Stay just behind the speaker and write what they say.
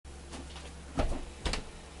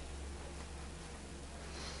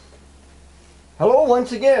Hello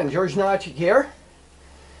once again, George Notchik here.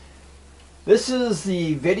 This is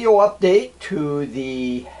the video update to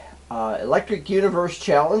the Electric Universe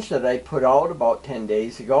Challenge that I put out about 10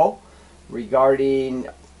 days ago regarding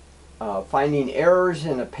finding errors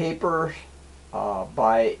in a paper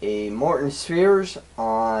by a Morton Spheres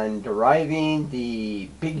on deriving the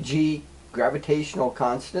big G gravitational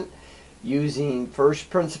constant using first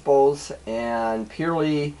principles and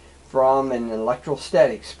purely from an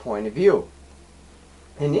electrostatics point of view.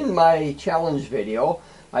 And in my challenge video,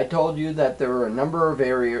 I told you that there were a number of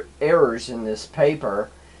errors in this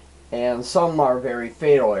paper, and some are very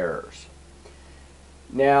fatal errors.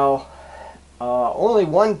 Now, only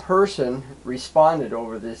one person responded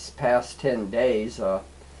over this past 10 days,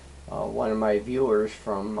 one of my viewers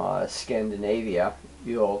from Scandinavia,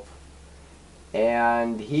 Ulf,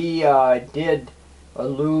 and he did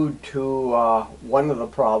allude to one of the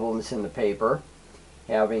problems in the paper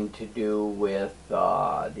having to do with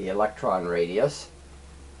the electron radius.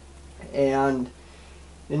 And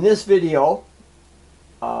in this video,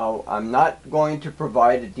 I'm not going to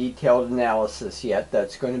provide a detailed analysis yet.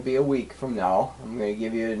 That's going to be a week from now. I'm going to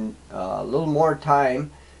give you a little more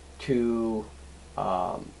time to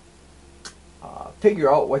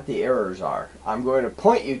figure out what the errors are. I'm going to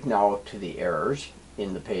point you now to the errors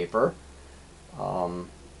in the paper.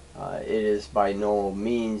 It is by no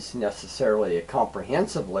means necessarily a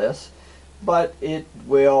comprehensive list, but it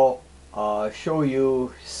will show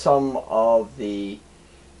you some of the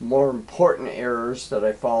more important errors that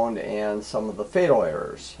I found and some of the fatal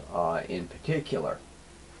errors in particular.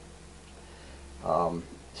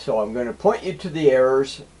 So I'm going to point you to the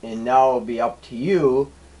errors, and now it'll be up to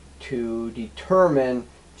you to determine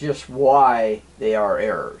just why they are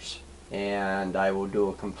errors. And I will do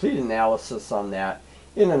a complete analysis on that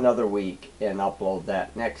in another week and upload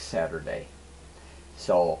that next Saturday.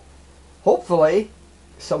 So hopefully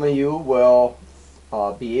some of you will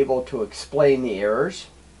be able to explain the errors.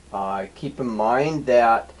 Keep in mind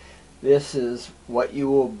that this is what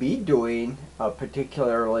you will be doing,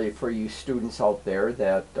 particularly for you students out there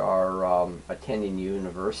that are attending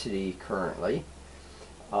university currently.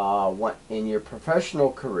 In your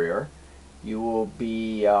professional career, you will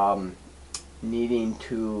be needing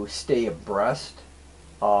to stay abreast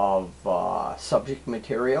of subject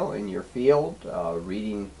material in your field,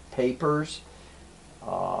 reading papers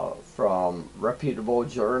from reputable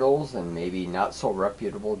journals and maybe not so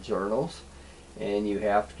reputable journals, and you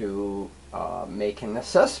have to make an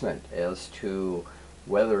assessment as to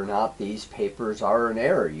whether or not these papers are in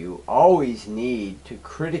error. You always need to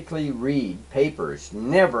critically read papers.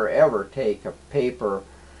 Never ever take a paper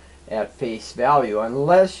at face value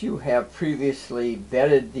unless you have previously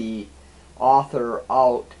vetted the author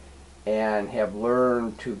out and have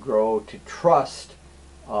learned to grow to trust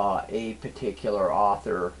a particular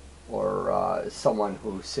author or someone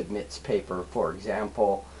who submits paper. For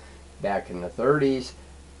example, back in the 30s,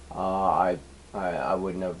 I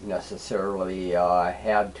wouldn't have necessarily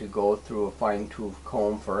had to go through a fine-tooth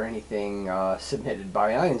comb for anything submitted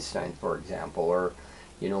by Einstein, for example, or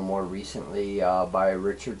more recently by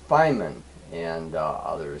Richard Feynman and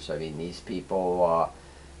others. I mean, these people,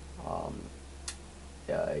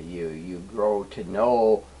 you grow to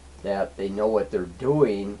know that they know what they're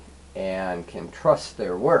doing and can trust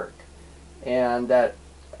their work. And that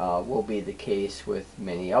will be the case with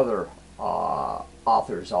many other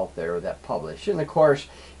authors out there that publish. And of course,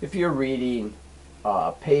 if you're reading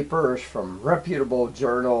papers from reputable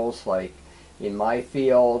journals, like in my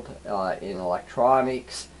field, in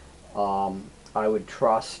electronics, I would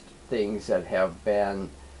trust things that have been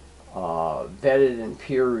vetted and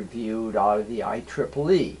peer-reviewed out of the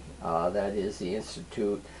IEEE. That is the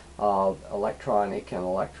Institute of Electronic and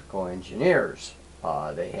Electrical Engineers.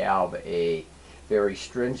 They have a very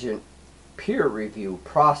stringent peer review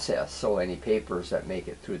process, so any papers that make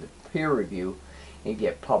it through the peer review and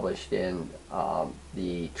get published in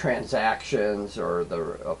the transactions or the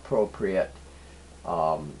appropriate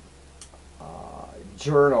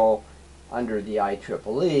journal under the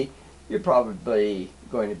IEEE, you're probably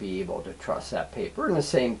going to be able to trust that paper. And the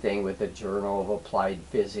same thing with the Journal of Applied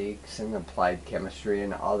Physics and Applied Chemistry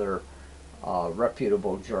and other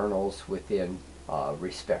reputable journals within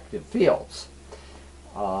respective fields.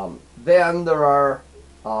 Then there are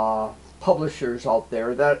publishers out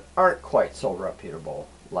there that aren't quite so reputable,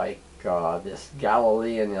 like this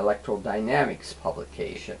Galilean Electrodynamics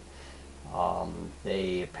publication.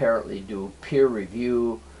 They apparently do peer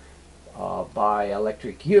review by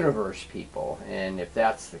Electric Universe people, and if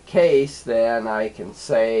that's the case, then I can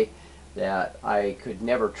say that I could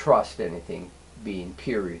never trust anything being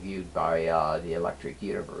peer reviewed by the Electric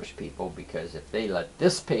Universe people, because if they let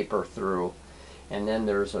this paper through, and then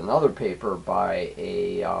there's another paper by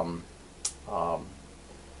a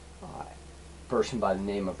person by the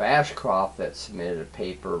name of Ashcroft that submitted a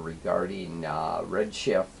paper regarding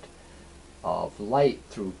redshift of light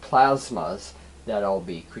through plasmas that I'll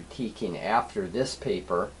be critiquing after this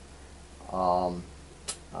paper.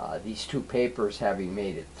 These two papers having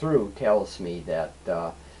made it through tells me that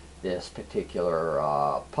this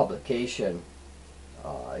particular publication,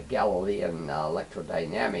 Galilean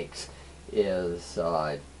Electrodynamics, is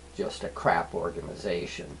just a crap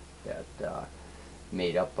organization that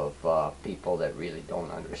made up of people that really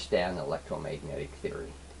don't understand electromagnetic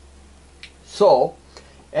theory. So,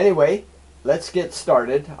 anyway, let's get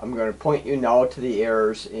started. I'm going to point you now to the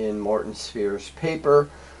errors in Morton Sphere's paper,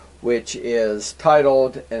 which is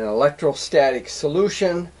titled An Electrostatic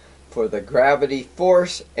Solution for the Gravity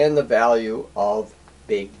Force and the Value of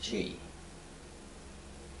Big G.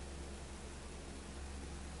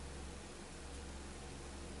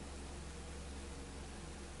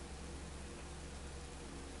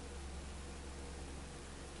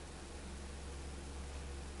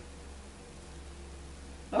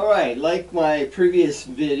 Alright, like my previous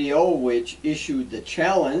video, which issued the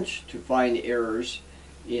challenge to find errors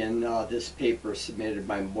in this paper submitted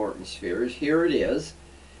by Morton Spheres, here it is: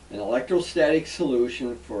 an electrostatic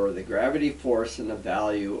solution for the gravity force and the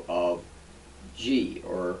value of G,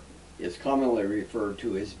 or is commonly referred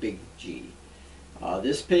to as Big G.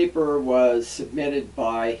 This paper was submitted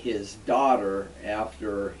by his daughter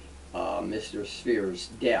after Mr. Sphere's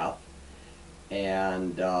death,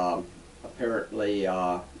 and apparently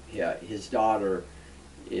his daughter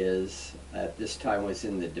is, at this time, was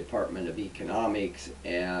in the Department of Economics,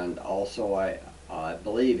 and also I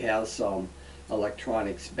believe has some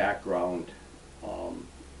electronics background.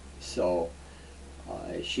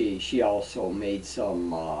 She also made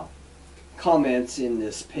some comments in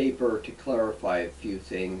this paper to clarify a few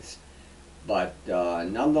things, but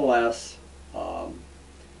nonetheless,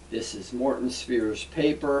 this is Morton Sphere's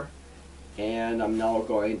paper, and I'm now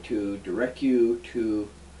going to direct you to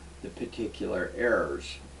the particular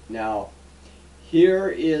errors. Now, here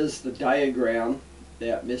is the diagram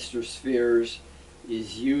that Mr. Spheres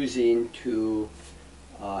is using to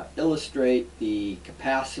illustrate the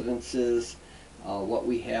capacitances. What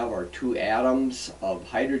we have are two atoms of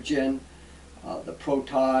hydrogen. The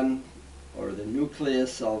proton, or the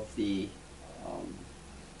nucleus of the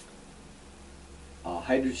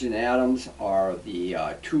hydrogen atoms, are the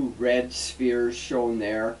two red spheres shown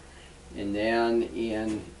there. And then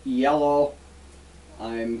in yellow,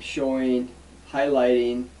 I'm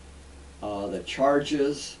highlighting the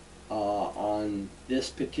charges on this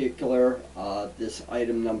particular, this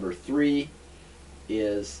item number 3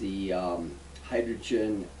 is the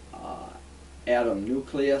hydrogen atom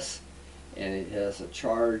nucleus, and it has a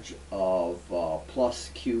charge of plus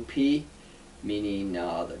QP, meaning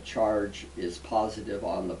the charge is positive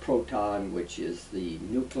on the proton, which is the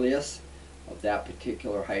nucleus of that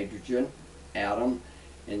particular hydrogen atom.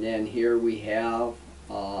 And then here we have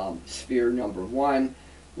sphere number 1,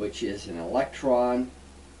 which is an electron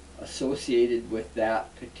associated with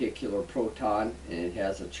that particular proton, and it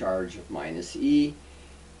has a charge of minus E.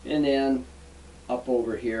 And then up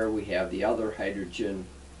over here we have the other hydrogen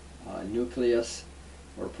nucleus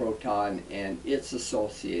or proton and its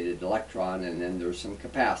associated electron, and then there's some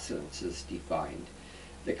capacitances defined.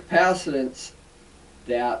 The capacitance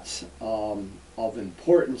that's of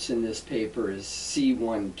importance in this paper is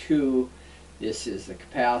C12. This is the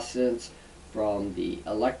capacitance from the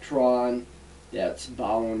electron that's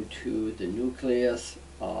bound to the nucleus,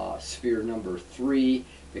 sphere number 3,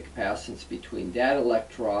 the capacitance between that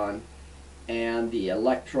electron and the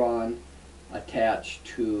electron attached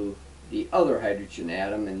to the other hydrogen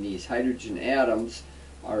atom, and these hydrogen atoms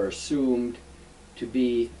are assumed to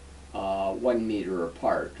be 1 meter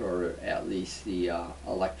apart, or at least the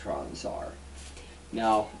electrons are.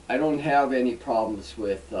 Now, I don't have any problems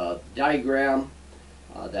with the diagram.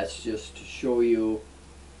 That's just to show you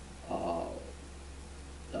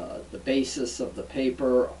the basis of the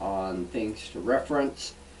paper on things to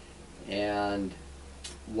reference, and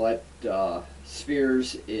what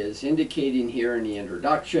Spheres is indicating here in the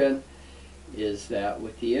introduction is that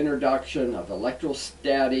with the introduction of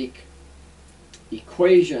electrostatic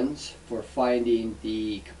equations for finding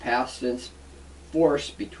the capacitance force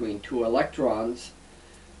between two electrons,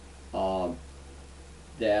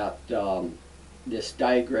 this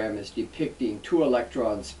diagram is depicting two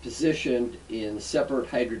electrons positioned in separate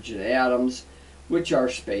hydrogen atoms, which are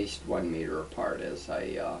spaced 1 meter apart, as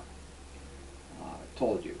I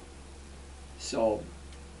told you. So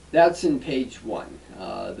that's in page 1.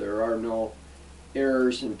 There are no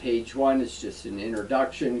errors in page 1. It's just an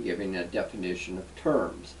introduction giving a definition of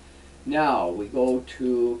terms. Now we go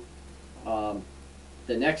to the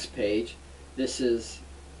next page. This is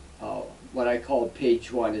what I called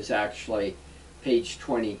page 1 is actually page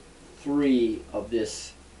 23 of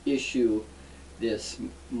this issue, this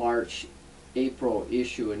March-April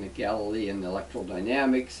issue in the Galilean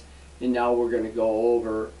Electrodynamics. And now we're going to go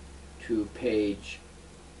over to page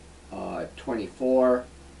 24,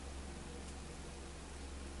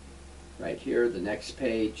 right here, the next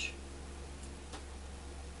page.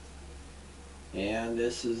 And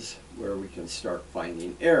this is where we can start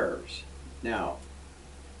finding errors. Now,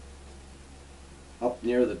 up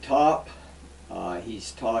near the top,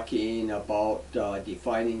 he's talking about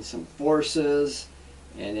defining some forces,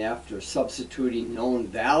 and after substituting known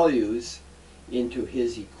values into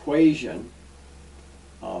his equation,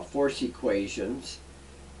 force equations,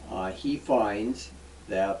 he finds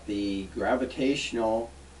that the gravitational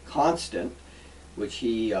constant, which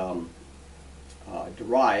he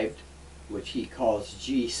derived, which he calls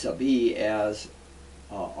G sub E, as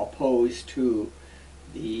opposed to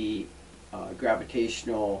the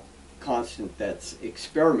gravitational constant that's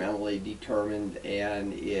experimentally determined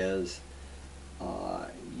and is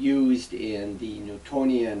used in the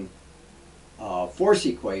Newtonian force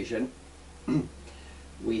equation.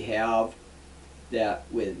 We have that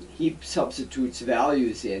when he substitutes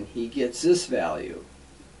values in, he gets this value,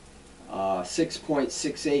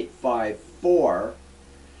 6.6854,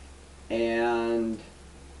 and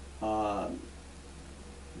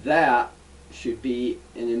that should be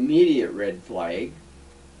an immediate red flag.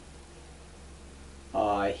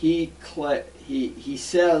 He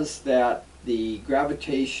says that the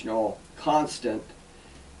gravitational constant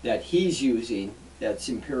that he's using, that's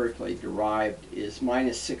empirically derived, is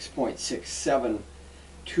minus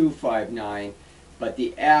 6.67259, but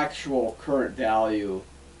the actual current value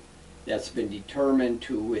that's been determined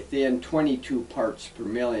to within 22 parts per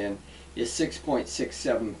million is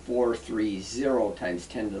 6.67430 times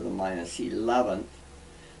 10 to the minus 11th.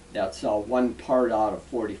 That's 1 part out of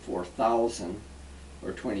 44,000,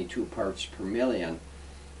 or 22 parts per million.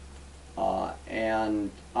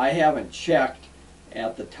 And I haven't checked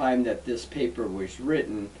at the time that this paper was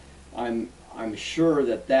written. I'm sure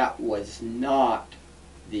that that was not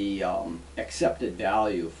the accepted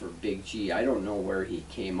value for big G. I don't know where he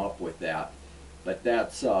came up with that, but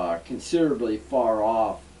that's considerably far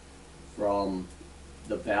off from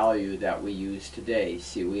the value that we use today.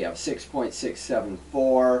 See, we have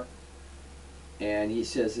 6.674, and he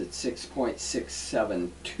says it's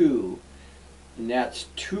 6.672, and that's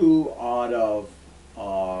 2 out of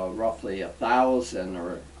roughly 1,000,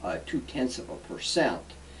 or 0.2%,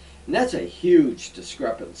 and that's a huge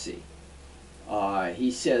discrepancy.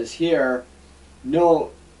 He says here,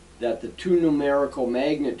 note that the two numerical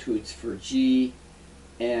magnitudes for G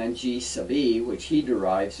and G sub E, which he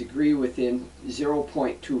derives, agree within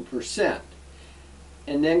 0.2%.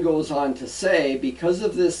 And then goes on to say, because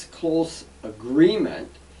of this close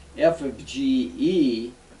agreement, f of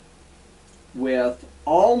GE with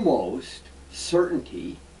almost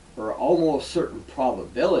certainty, or almost certain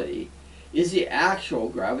probability, is the actual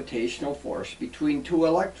gravitational force between two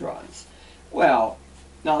electrons. Well,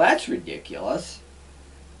 now that's ridiculous.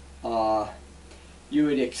 You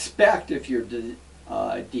would expect, if you're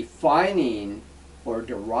defining or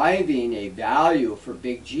deriving a value for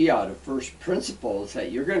big G out of first principles,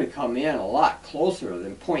 that you're going to come in a lot closer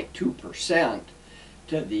than 0.2%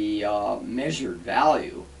 to the measured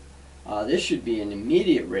value. This should be an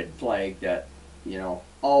immediate red flag that, you know,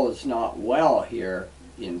 all is not well here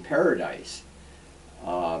in paradise.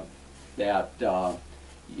 That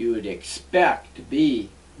you would expect to be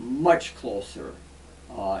much closer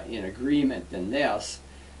in agreement than this.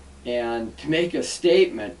 And to make a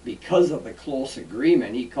statement because of the close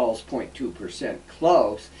agreement, he calls 0.2%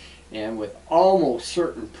 close, and with almost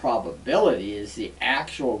certain probability is the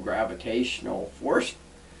actual gravitational force,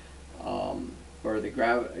 or the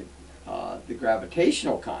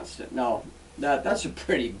gravitational constant. Now, that's a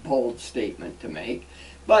pretty bold statement to make,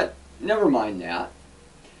 but never mind that.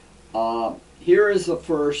 Here is the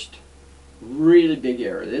first really big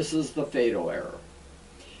error. This is the fatal error.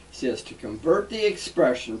 It says to convert the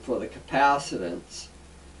expression for the capacitance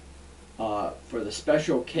for the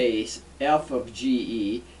special case F of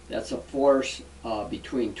GE, that's a force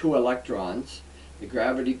between two electrons, the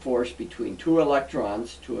gravity force between two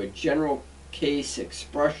electrons, to a general case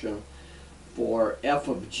expression for F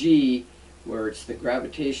of G, where it's the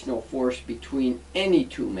gravitational force between any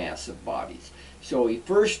two massive bodies. So he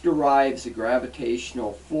first derives the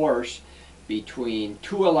gravitational force between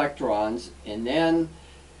two electrons, and then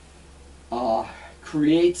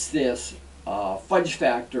creates this fudge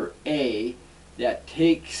factor A that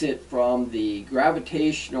takes it from the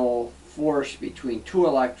gravitational force between two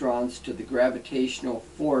electrons to the gravitational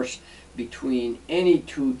force between any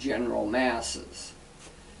two general masses.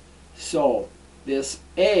 So this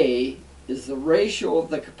A is the ratio of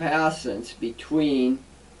the capacitance between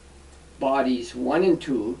bodies 1 and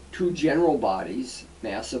 2, two general bodies,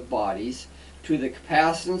 massive bodies, to the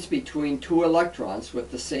capacitance between two electrons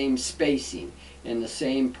with the same spacing and the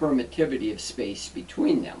same permittivity of space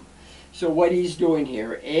between them. So what he's doing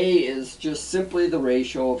here, A is just simply the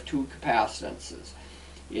ratio of two capacitances.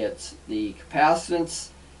 It's the capacitance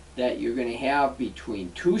that you're going to have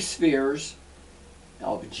between two spheres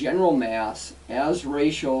of general mass as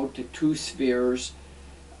ratio to two spheres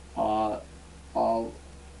of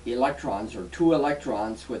electrons, or two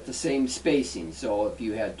electrons with the same spacing. So if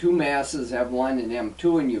you had two masses, M1 and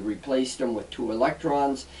M2, and you replaced them with two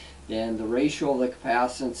electrons, then the ratio of the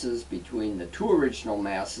capacitances between the two original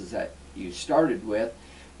masses that you started with,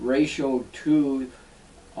 ratio to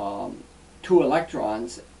two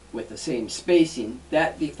electrons with the same spacing,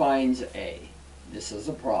 that defines A. This is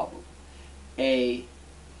a problem.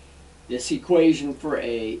 This equation for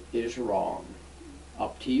A is wrong.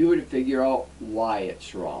 Up to you to figure out why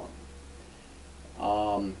it's wrong.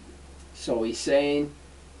 So he's saying,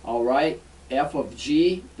 all right, F of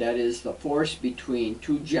G, that is the force between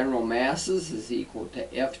two general masses, is equal to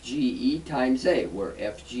FGE times A, where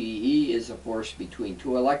FGE is a force between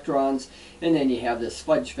two electrons, and then you have this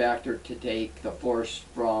fudge factor to take the force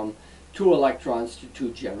from two electrons to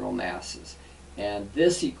two general masses. And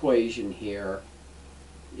this equation here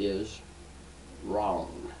is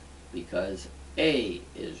wrong, because A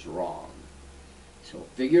is wrong. So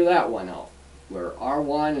figure that one out, where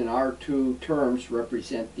R1 and R2 terms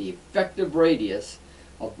represent the effective radius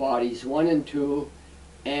of bodies 1 and 2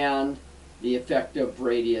 and the effective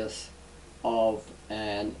radius of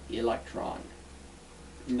an electron.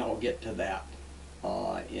 And I'll get to that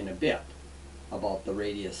in a bit, about the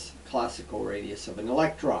radius, classical radius of an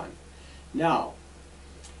electron. Now,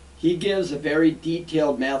 he gives a very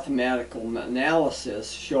detailed mathematical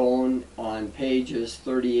analysis shown on pages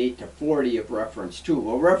 38 to 40 of reference 2.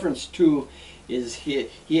 Well, reference 2 is he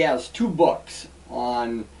has two books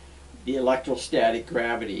on the electrostatic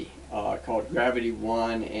gravity called Gravity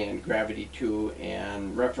 1 and Gravity 2,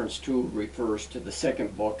 and reference 2 refers to the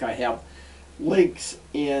second book. I have links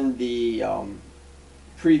in the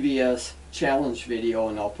previous challenge video,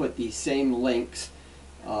 and I'll put these same links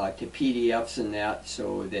to PDFs and that,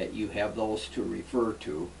 so that you have those to refer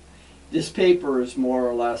to. This paper is more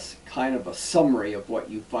or less kind of a summary of what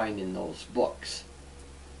you find in those books.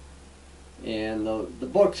 And the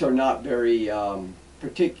books are not very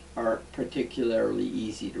particularly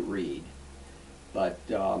easy to read, but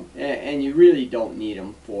and you really don't need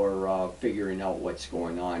them for figuring out what's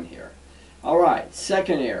going on here. All right,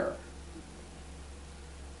 second error.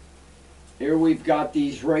 Here we've got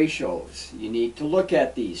these ratios. You need to look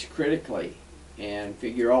at these critically and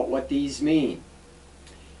figure out what these mean.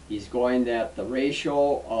 He's going that the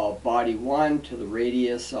ratio of body 1 to the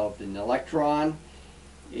radius of an electron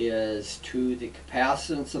is to the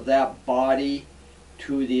capacitance of that body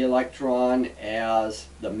to the electron as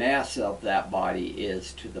the mass of that body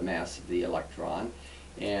is to the mass of the electron,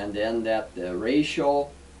 and then that the ratio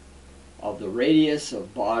of the radius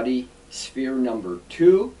of body sphere number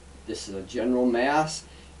 2, this is a general mass,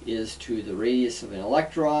 is to the radius of an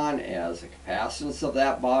electron as the capacitance of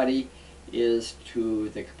that body is to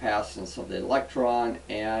the capacitance of the electron,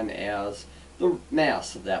 and as the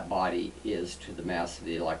mass of that body is to the mass of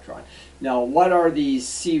the electron. Now, what are these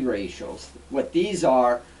C ratios? What these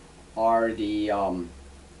are the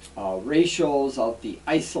ratios of the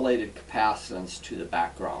isolated capacitance to the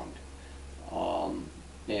background.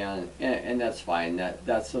 And that's fine.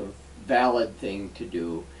 That's a valid thing to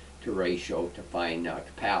do, to ratio, to find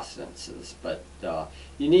capacitances. But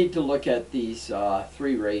you need to look at these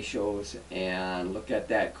three ratios and look at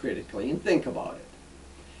that critically and think about it.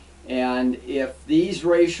 And if these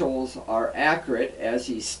ratios are accurate, as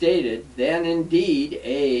he stated, then indeed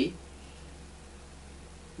A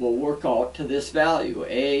will work out to this value.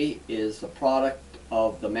 A is the product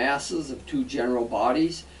of the masses of two general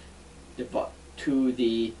bodies to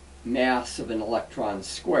the mass of an electron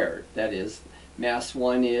squared. That is, mass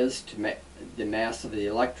 1 is to the mass of the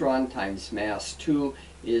electron times mass 2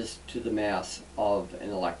 is to the mass of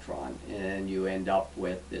an electron. And you end up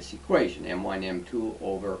with this equation, m1 m2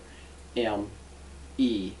 over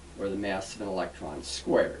me, or the mass of an electron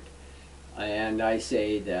squared. And I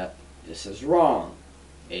say that this is wrong.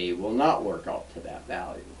 A will not work out to that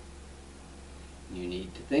value. You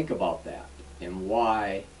need to think about that and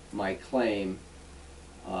why my claim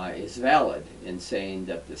is valid in saying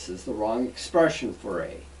that this is the wrong expression for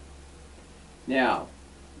A. Now,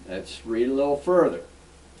 let's read a little further.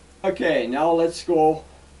 Okay, now let's go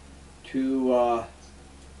to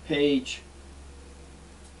page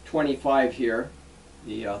 25 here,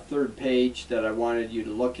 the third page that I wanted you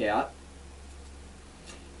to look at.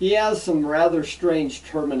 He has some rather strange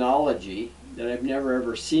terminology that I've never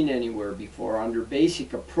ever seen anywhere before. Under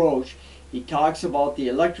basic approach, he talks about the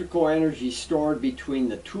electrical energy stored between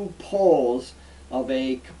the two poles of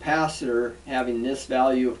a capacitor having this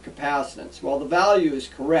value of capacitance. Well, the value is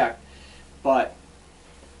correct, but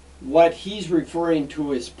what he's referring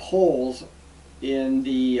to as poles, in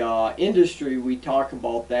the industry we talk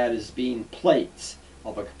about that as being plates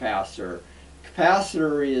of a capacitor.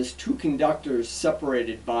 Capacitor is two conductors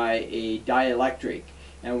separated by a dielectric,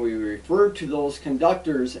 and we refer to those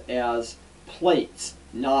conductors as plates,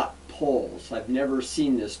 not poles. I've never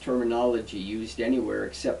seen this terminology used anywhere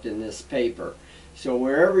except in this paper. So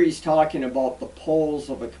wherever he's talking about the poles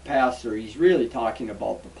of a capacitor, he's really talking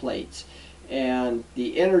about the plates. And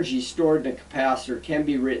the energy stored in a capacitor can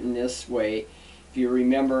be written this way. If you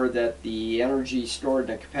remember that the energy stored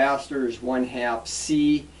in a capacitor is 1/2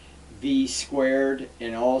 CV squared,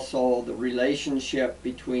 and also the relationship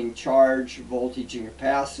between charge, voltage, and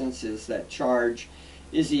capacitance is that charge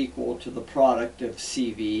is equal to the product of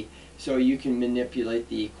CV. So you can manipulate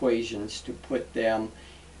the equations to put them,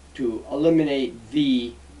 to eliminate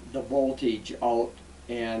V, the voltage, out,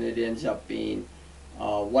 and it ends up being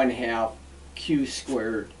 1/2 Q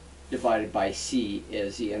squared divided by C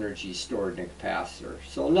as the energy stored in a capacitor.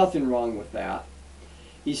 So nothing wrong with that.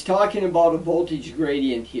 He's talking about a voltage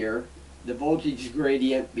gradient here. The voltage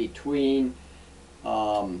gradient between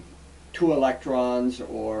two electrons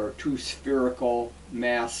or two spherical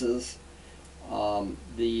masses.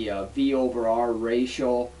 The V over R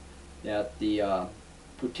ratio, that the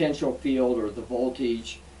potential field or the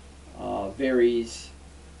voltage varies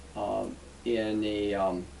in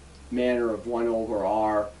a manner of 1 over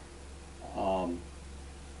R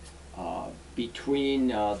between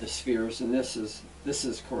the spheres, and this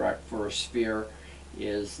is correct for a sphere,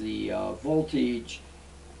 is the voltage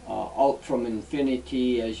out from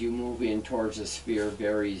infinity as you move in towards a sphere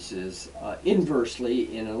varies is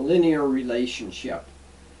inversely in a linear relationship.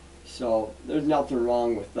 So there's nothing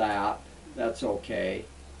wrong with that. That's okay.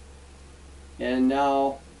 And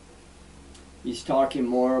now he's talking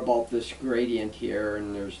more about this gradient here,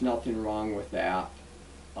 and there's nothing wrong with that.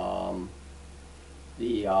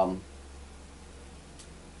 The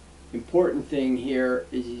important thing here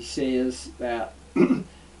is he says that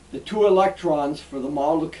the two electrons for the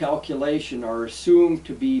model calculation are assumed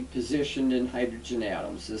to be positioned in hydrogen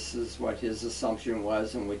atoms. This is what his assumption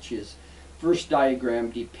was, and which his first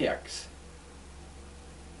diagram depicts.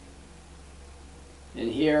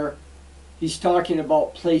 And here he's talking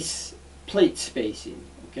about plate spacing.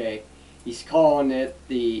 Okay, he's calling it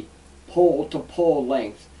the pole-to-pole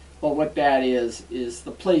length. But what that is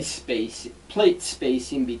the plate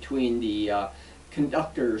spacing between the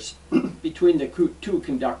conductors, between the two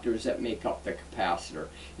conductors that make up the capacitor.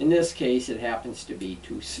 In this case, it happens to be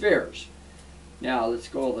two spheres. Now let's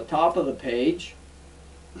go to the top of the page.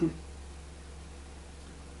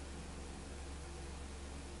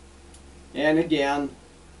 And again,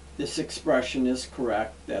 this expression is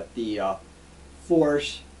correct, that the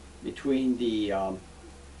force between the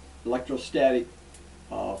electrostatic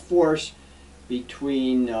force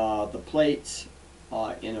between the plates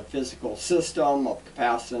in a physical system of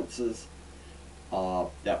capacitances,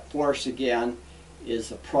 that force again is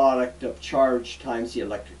the product of charge times the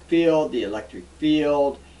electric field. The electric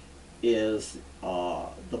field is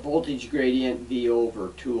the voltage gradient V over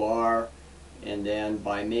 2R, and then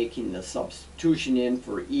by making the substitution in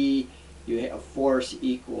for E, you have force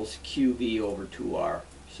equals QV over 2R.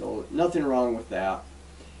 So nothing wrong with that.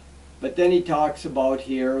 But then he talks about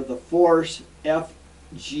here the force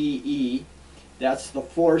FGE. That's the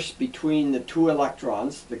force between the two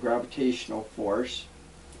electrons, the gravitational force.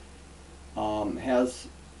 Has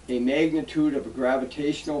a magnitude of a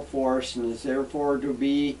gravitational force and is therefore to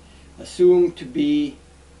be assumed to be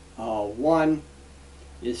 1,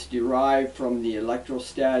 is derived from the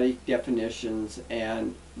electrostatic definitions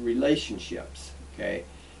and relationships. Okay,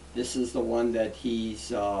 this is the one that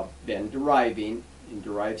he's been deriving, and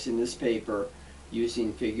derives in this paper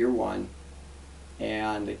using figure 1.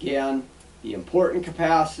 And again, the important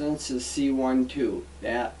capacitance is C12.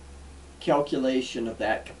 That calculation of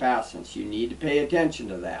that capacitance, you need to pay attention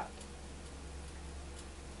to that.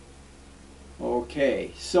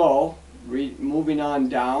 Okay, so moving on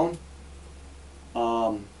down,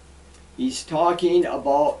 he's talking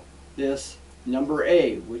about this number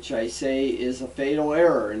A, which I say is a fatal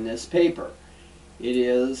error in this paper. It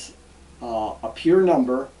is a pure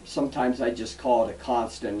number. Sometimes I just call it a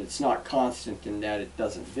constant. It's not constant in that it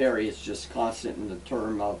doesn't vary. It's just constant in the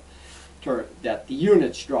term that the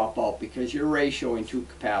units drop out because you're ratioing two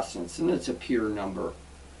capacitance, and it's a pure number,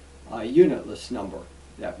 a unitless number,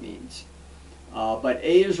 that means. But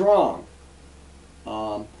A is wrong.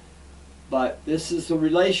 But this is the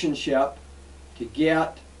relationship to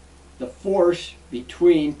get the force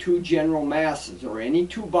between two general masses, or any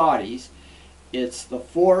two bodies. It's the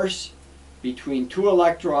force between two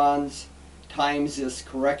electrons times this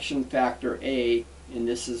correction factor A, and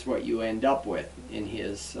this is what you end up with in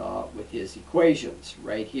his with his equations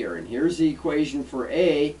right here. And here's the equation for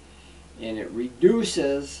A, and it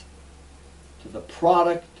reduces to the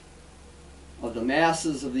product of the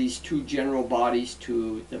masses of these two general bodies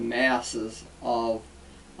to the masses of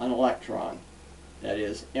an electron. That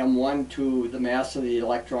is m1 to the mass of the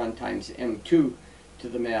electron times m2 to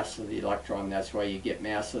the mass of the electron. That's why you get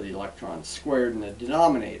mass of the electron squared in the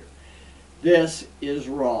denominator. This is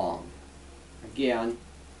wrong. Again,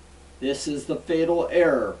 this is the fatal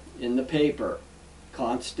error in the paper.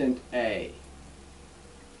 Constant A,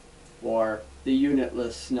 or the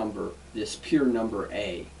unitless number, this pure number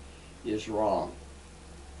A, is wrong.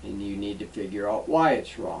 And you need to figure out why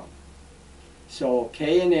it's wrong. So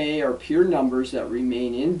K and A are pure numbers that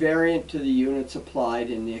remain invariant to the units applied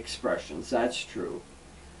in the expressions. That's true.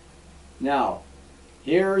 Now,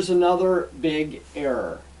 here's another big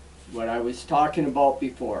error. What I was talking about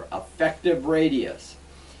before, effective radius.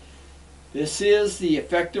 This is the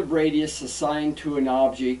effective radius assigned to an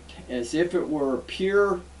object as if it were a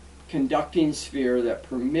pure conducting sphere that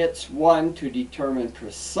permits one to determine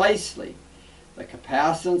precisely the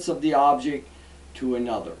capacitance of the object to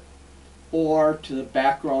another, or to the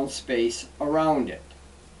background space around it.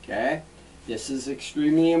 Okay? This is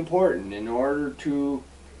extremely important in order to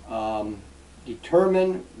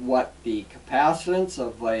determine what the capacitance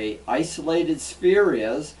of an isolated sphere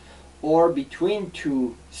is, or between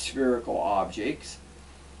two spherical objects.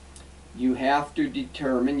 You have to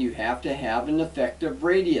determine, you have to have an effective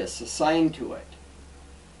radius assigned to it.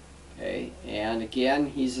 Okay? And again,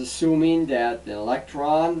 he's assuming that the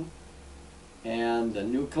electron and the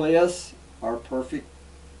nucleus are perfect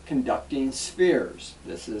conducting spheres.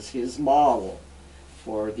 This is his model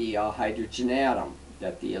for the hydrogen atom,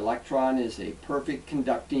 that the electron is a perfect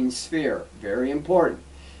conducting sphere. Very important.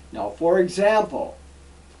 Now, for example,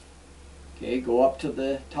 okay, go up to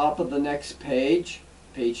the top of the next page,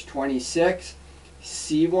 page 26,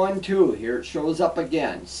 C12. Here it shows up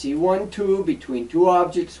again. C12 between two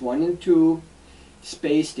objects, 1 and 2,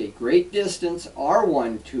 spaced a great distance,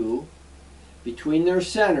 R12, between their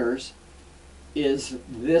centers, is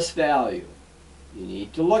this value. You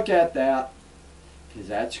need to look at that because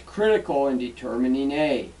that's critical in determining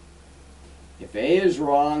A. If A is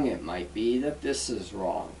wrong, it might be that this is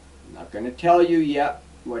wrong. I'm not going to tell you yet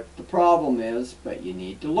what the problem is, but you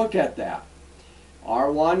need to look at that.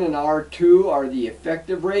 R1 and R2 are the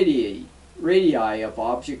effective radii of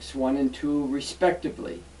objects 1 and 2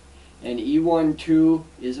 respectively, and E12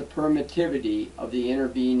 is a permittivity of the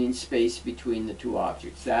intervening space between the two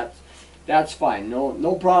objects. That's fine.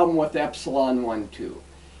 No problem with epsilon 1, 2.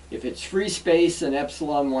 If it's free space, then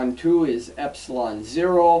epsilon 1, 2 is epsilon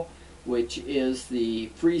 0, which is the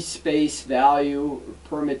free space value,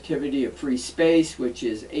 permittivity of free space, which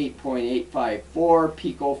is 8.854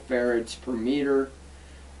 picofarads per meter,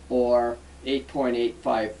 or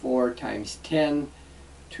 8.854 times 10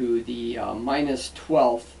 to the minus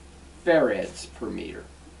 12th farads per meter.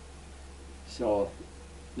 So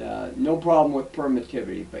no problem with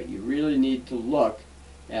permittivity, but you really need to look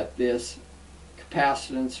at this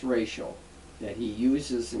capacitance ratio that he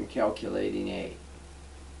uses in calculating A.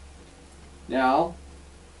 Now,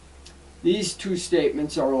 these two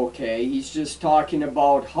statements are okay. He's just talking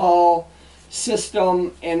about how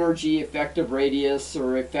system energy, effective radius,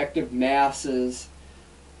 or effective masses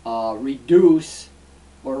reduce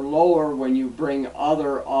or lower when you bring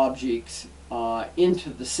other objects into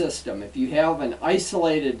the system. If you have an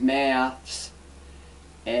isolated mass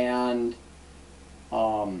and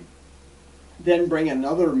then bring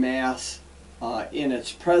another mass in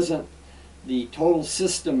its present, the total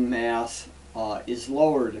system mass is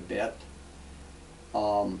lowered a bit.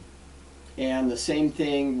 And the same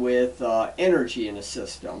thing with energy in a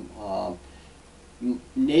system.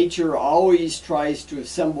 Nature always tries to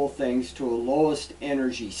assemble things to a lowest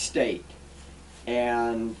energy state.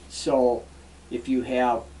 And so if you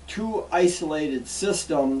have two isolated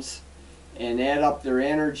systems and add up their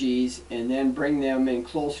energies and then bring them in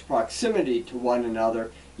close proximity to one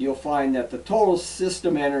another, you'll find that the total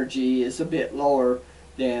system energy is a bit lower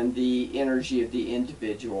than the energy of the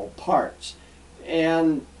individual parts.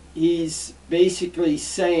 And he's basically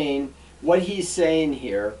saying, what he's saying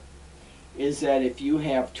here is that if you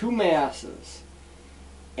have two masses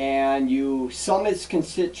and you sum its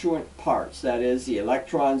constituent parts, that is the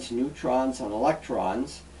electrons, neutrons, and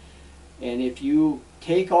electrons, and if you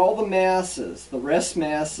take all the masses, the rest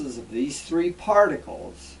masses of these three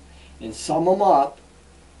particles, and sum them up,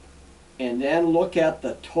 and then look at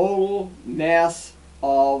the total mass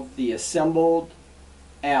of the assembled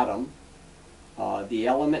atom, the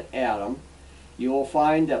element atom, you will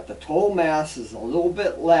find that the total mass is a little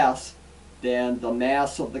bit less than the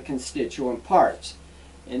mass of the constituent parts.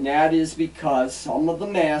 And that is because some of the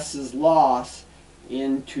mass is lost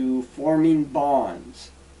into forming bonds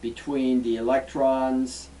between the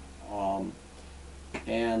electrons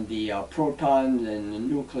and the proton and the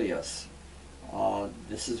nucleus.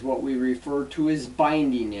 This is what we refer to as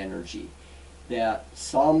binding energy. That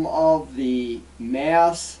some of the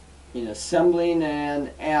mass in assembling an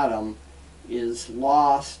atom is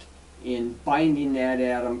lost in binding that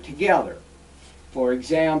atom together. For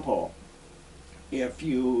example, if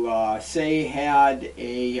you say had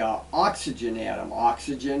a oxygen atom,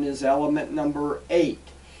 oxygen is element number 8,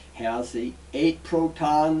 has the 8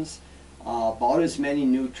 protons, about as many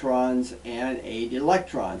neutrons, and 8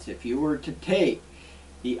 electrons. If you were to take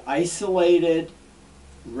the isolated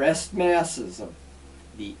rest masses of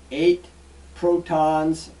the 8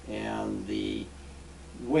 protons and the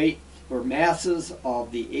weight or masses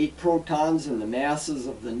of the 8 protons and the masses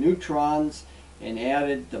of the neutrons, and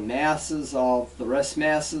added the masses of the rest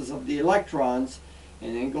masses of the electrons,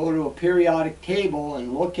 and then go to a periodic table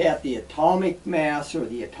and look at the atomic mass or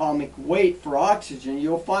the atomic weight for oxygen,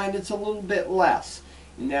 you'll find it's a little bit less.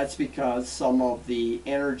 And that's because some of the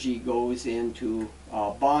energy goes into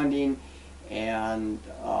bonding and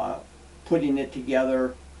putting it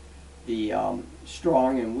together, the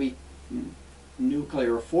strong and weak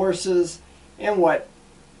nuclear forces, and what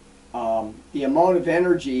the amount of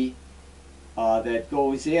energy that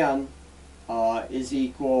goes in is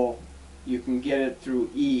equal, you can get it through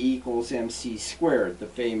E equals mc squared, the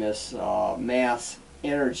famous mass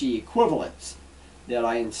energy equivalence that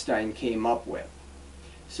Einstein came up with.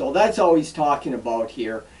 So that's all he's talking about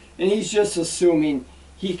here, and he's just assuming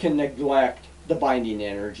he can neglect the binding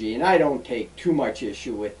energy, and I don't take too much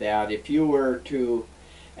issue with that. If you were to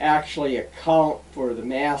actually account for the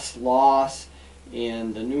mass loss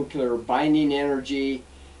in the nuclear binding energy,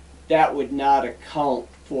 that would not account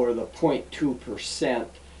for the 0.2%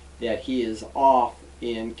 that he is off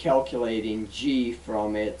in calculating G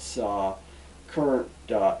from its current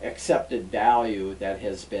accepted value that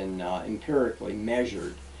has been empirically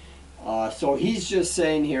measured. So he's just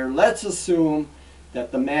saying here, let's assume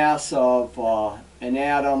that the mass of an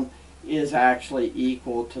atom is actually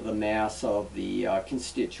equal to the mass of the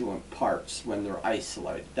constituent parts when they're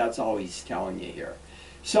isolated. That's all he's telling you here.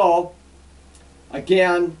 So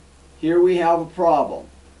again, here we have a problem,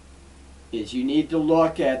 is you need to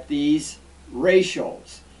look at these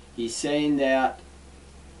ratios. He's saying that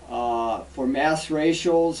for mass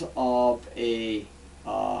ratios of a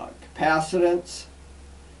capacitance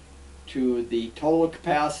to the total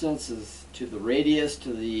capacitance is to the radius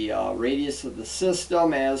of the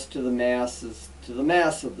system as to the mass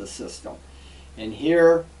of the system. And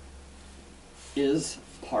here is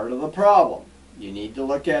part of the problem. You need to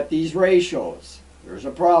look at these ratios. There's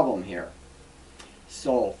a problem here.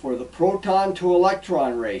 So for the proton to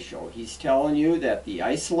electron ratio, he's telling you that the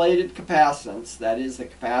isolated capacitance, that is the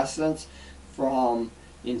capacitance from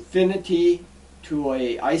infinity to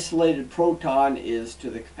a isolated proton, is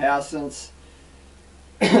to the capacitance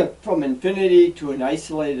from infinity to an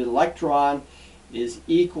isolated electron is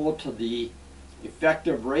equal to the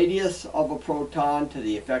effective radius of a proton to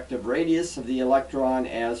the effective radius of the electron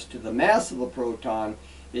as to the mass of the proton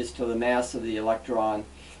is to the mass of the electron.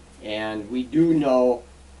 And we do know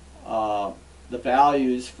the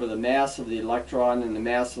values for the mass of the electron and the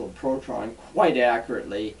mass of the proton quite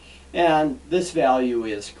accurately, and this value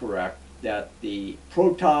is correct, that the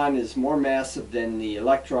proton is more massive than the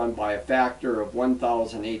electron by a factor of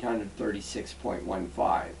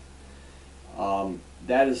 1,836.15.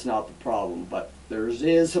 That is not the problem, but there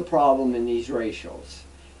is a problem in these ratios.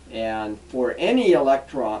 And for any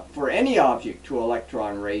object to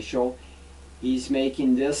electron ratio, he's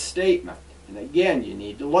making this statement. And again, you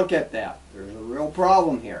need to look at that. There's a real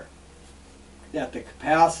problem here. That the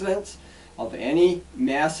capacitance of any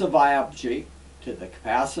massive object to the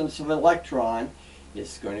capacitance of an electron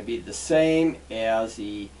is going to be the same as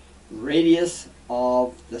the radius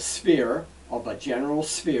of the sphere, of a general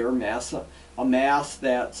sphere, a mass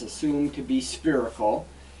that's assumed to be spherical,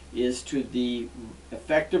 is to the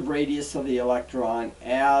effective radius of the electron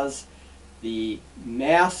as the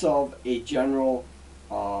mass of a general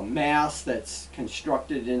mass that's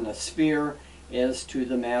constructed in a sphere is to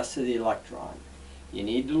the mass of the electron. You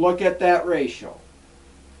need to look at that ratio.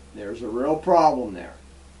 There's a real problem there.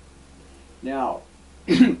 Now,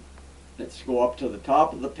 let's go up to the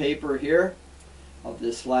top of the paper here, of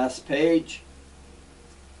this last page,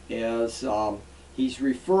 as he's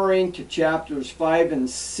referring to chapters 5 and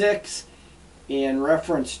 6 in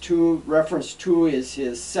reference to. Reference 2 is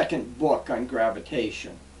his second book on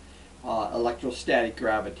gravitation, electrostatic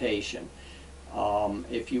gravitation.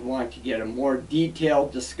 If you want to get a more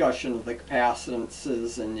detailed discussion of the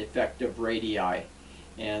capacitances and effective radii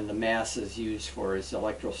and the masses used for his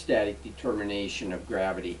electrostatic determination of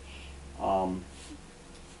gravity.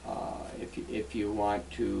 If you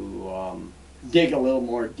want to dig a little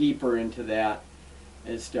more deeper into that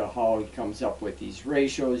as to how he comes up with these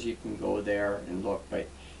ratios, you can go there and look, but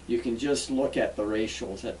you can just look at the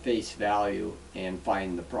ratios at face value and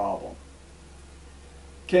find the problem.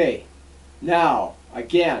 Okay, now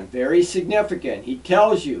again, very significant, he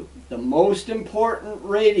tells you the most important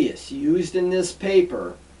radius used in this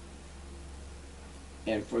paper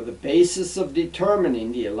and for the basis of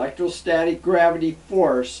determining the electrostatic gravity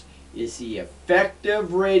force is the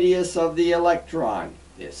effective radius of the electron.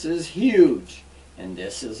 This is huge, and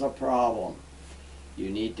this is a problem. You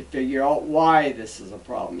need to figure out why this is a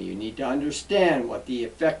problem. You need to understand what the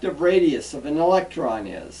effective radius of an electron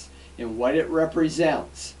is and what it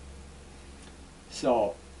represents.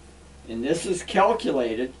 So, and this is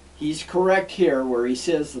calculated. He's correct here where he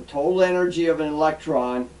says the total energy of an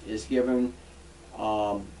electron is given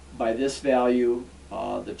by this value,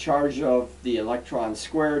 the charge of the electron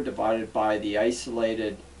squared divided by the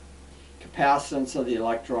isolated capacitance of the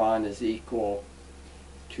electron is equal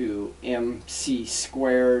to mc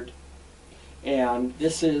squared. And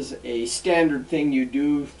this is a standard thing you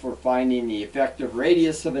do for finding the effective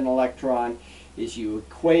radius of an electron, is you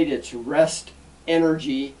equate its rest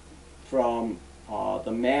energy from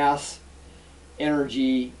the mass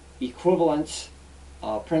energy equivalence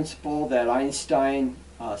principle that Einstein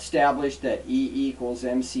established, that E equals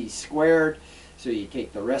mc squared. So you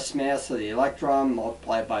take the rest mass of the electron,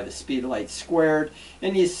 multiply by the speed of light squared,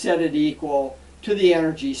 and you set it equal to the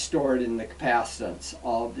energy stored in the capacitance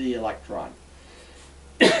of the electron.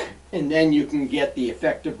 And then you can get the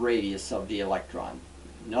effective radius of the electron.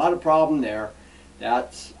 Not a problem there.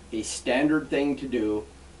 That's a standard thing to do.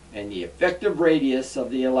 And the effective radius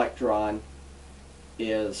of the electron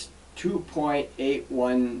is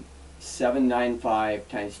 2.81795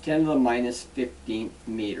 times 10 to the minus 15th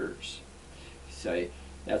meters. So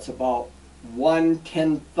that's about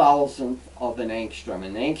 1/10,000th of an angstrom.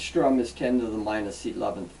 An angstrom is 10 to the minus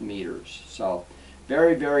 11th meters. So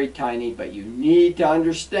very, very tiny, but you need to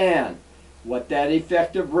understand what that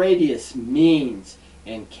effective radius means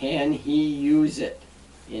and can he use it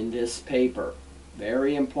in this paper.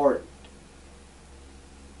 Very important.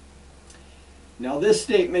 Now this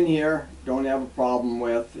statement here, don't have a problem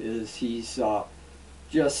with, is he's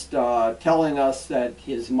just telling us that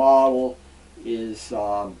his model is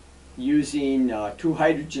using 2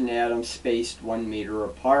 hydrogen atoms spaced 1 meter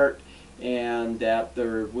apart, and that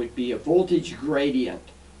there would be a voltage gradient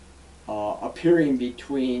appearing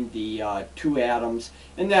between the 2 atoms,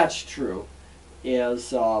 and that's true. Is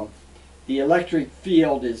the electric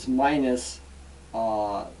field is minus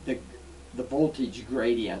the voltage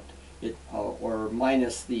gradient, or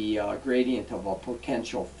minus the gradient of a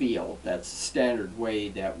potential field. That's the standard way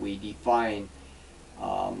that we define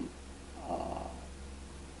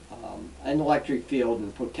an electric field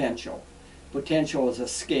and potential. Potential is a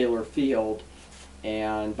scalar field,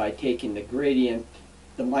 and by taking the gradient,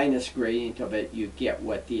 the minus gradient of it, you get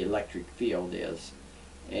what the electric field is.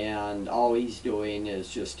 And all he's doing is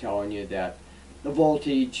just telling you that the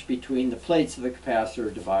voltage between the plates of the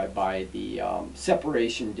capacitor divided by the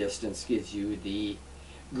separation distance gives you the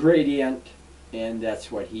gradient, and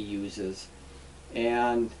that's what he uses.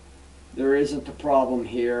 And there isn't a problem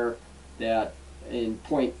here that in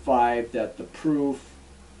point 5 that the proof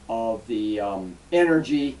of the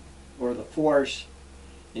energy or the force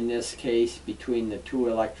in this case between the 2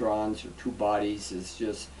 electrons or 2 bodies is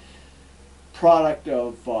just product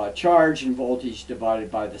of charge and voltage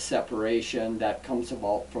divided by the separation. That comes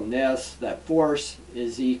about from this, that force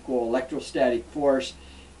is equal, electrostatic force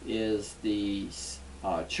is the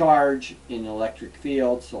charge in an electric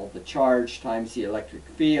field, so the charge times the electric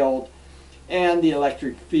field, and the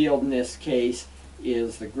electric field in this case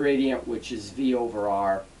is the gradient, which is V over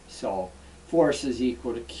R, so force is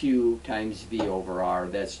equal to Q times V over R.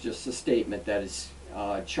 That's just a statement that is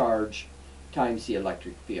charge times the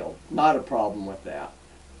electric field. Not a problem with that.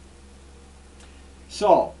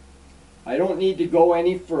 So, I don't need to go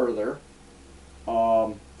any further.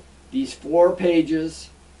 These 4 pages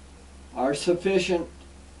are sufficient.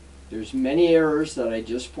 There's many errors that I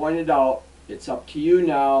just pointed out. It's up to you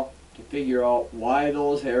now to figure out why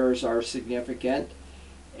those errors are significant,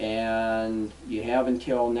 and you have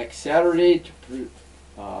until next Saturday to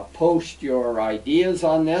post your ideas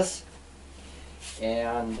on this.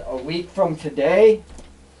 And a week from today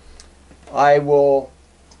I will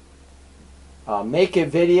make a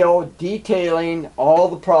video detailing all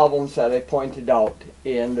the problems that I pointed out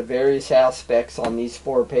in the various aspects on these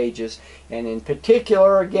 4 pages, and in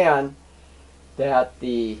particular again that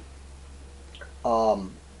the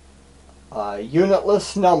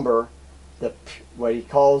unitless number, what he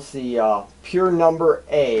calls the pure number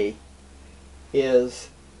A, is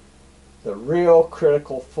the real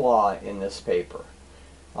critical flaw in this paper.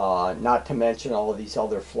 Not to mention all of these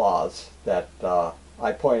other flaws that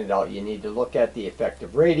I pointed out. You need to look at the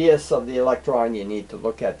effective radius of the electron. You need to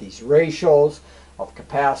look at these ratios of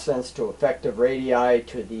capacitance to effective radii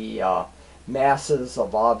to the masses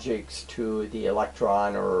of objects to the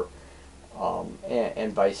electron, or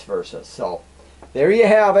and vice versa. So there you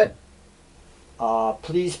have it.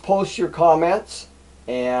 Please post your comments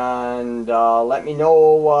and let me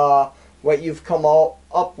know what you've come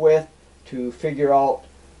up with to figure out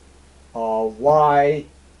why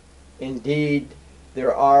indeed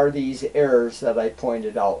there are these errors that I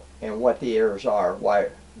pointed out, and what the errors are,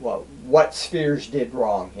 what spheres did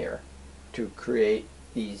wrong here to create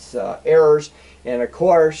these errors. And of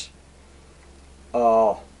course,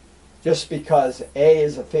 just because A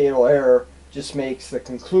is a fatal error just makes the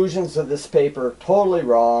conclusions of this paper totally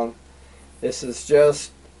wrong. This is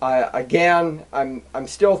just, again, I'm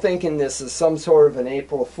still thinking this is some sort of an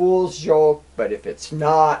April Fool's joke, but if it's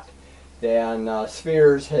not, then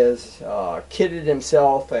Spheres has kidded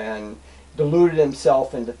himself and deluded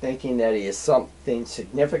himself into thinking that he is something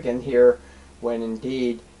significant here, when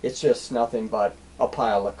indeed it's just nothing but a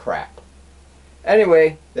pile of crap.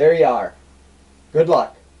 Anyway, there you are. Good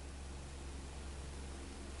luck.